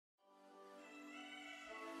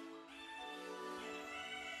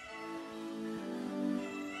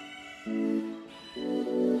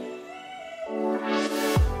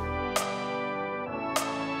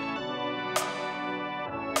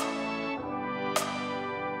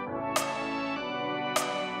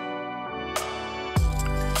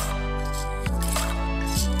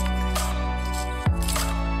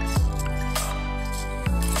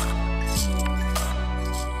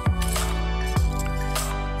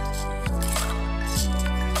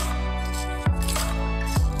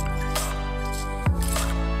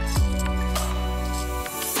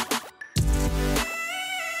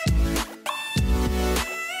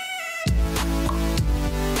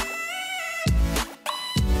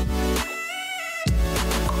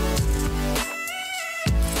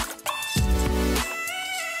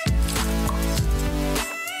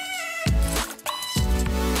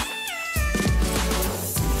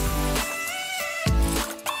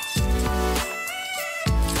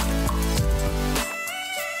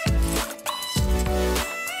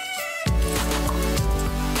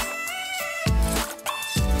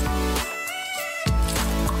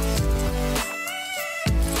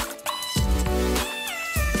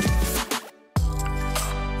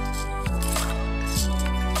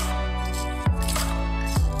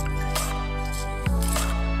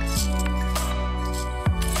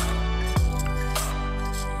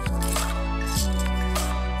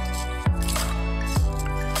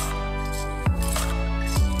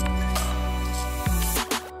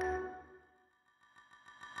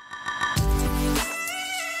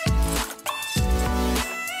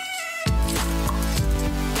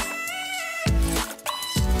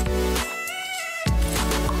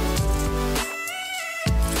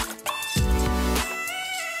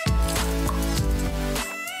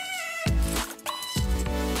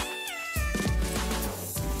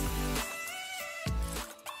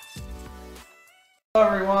Hello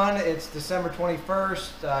everyone, it's December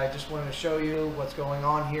 21st. I just wanted to show you what's going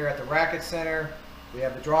on here at the Racket Center. We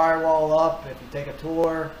have the drywall up. If you take a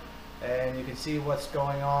tour, and you can see what's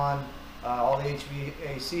going on. All the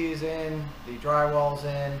HVAC is in, the drywall's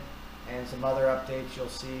in, and some other updates you'll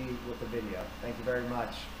see with the video. Thank you very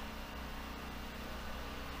much.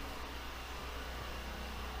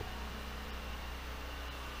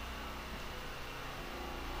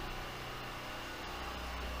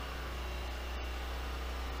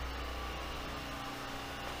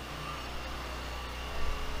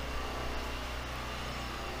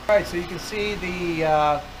 Alright, so you can see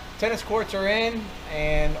the tennis courts are in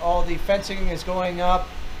and all the fencing is going up.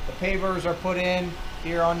 The pavers are put in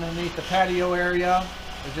here underneath the patio area.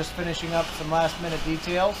 They're just finishing up some last minute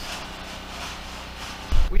details.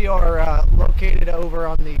 We are located over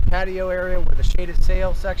on the patio area where the shaded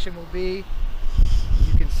sail section will be.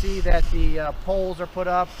 You can see that the poles are put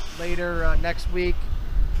up later next week.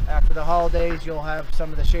 After the holidays, you'll have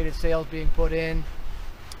some of the shaded sails being put in.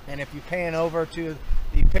 And if you pan over to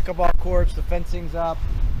the pickleball courts, the fencing's up,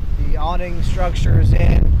 the awning structure is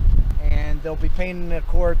in, and they'll be painting the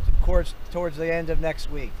courts towards the end of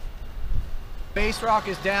next week. Base rock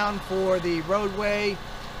is down for the roadway.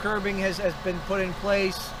 Curbing has been put in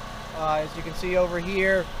place. As you can see over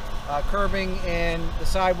here, curbing and the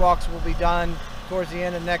sidewalks will be done towards the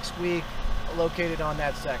end of next week, located on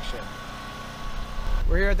that section.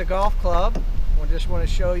 We're here at the golf club. I just want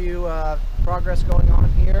to show you progress going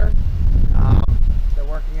on here. They're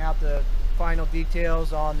working out the final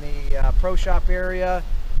details on the pro shop area,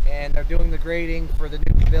 and they're doing the grading for the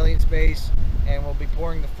new pavilion space, and we'll be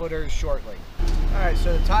pouring the footers shortly. Alright,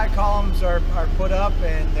 so the tie columns are put up,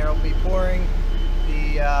 and they'll be pouring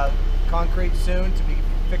the concrete soon to be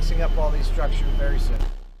fixing up all these structures very soon.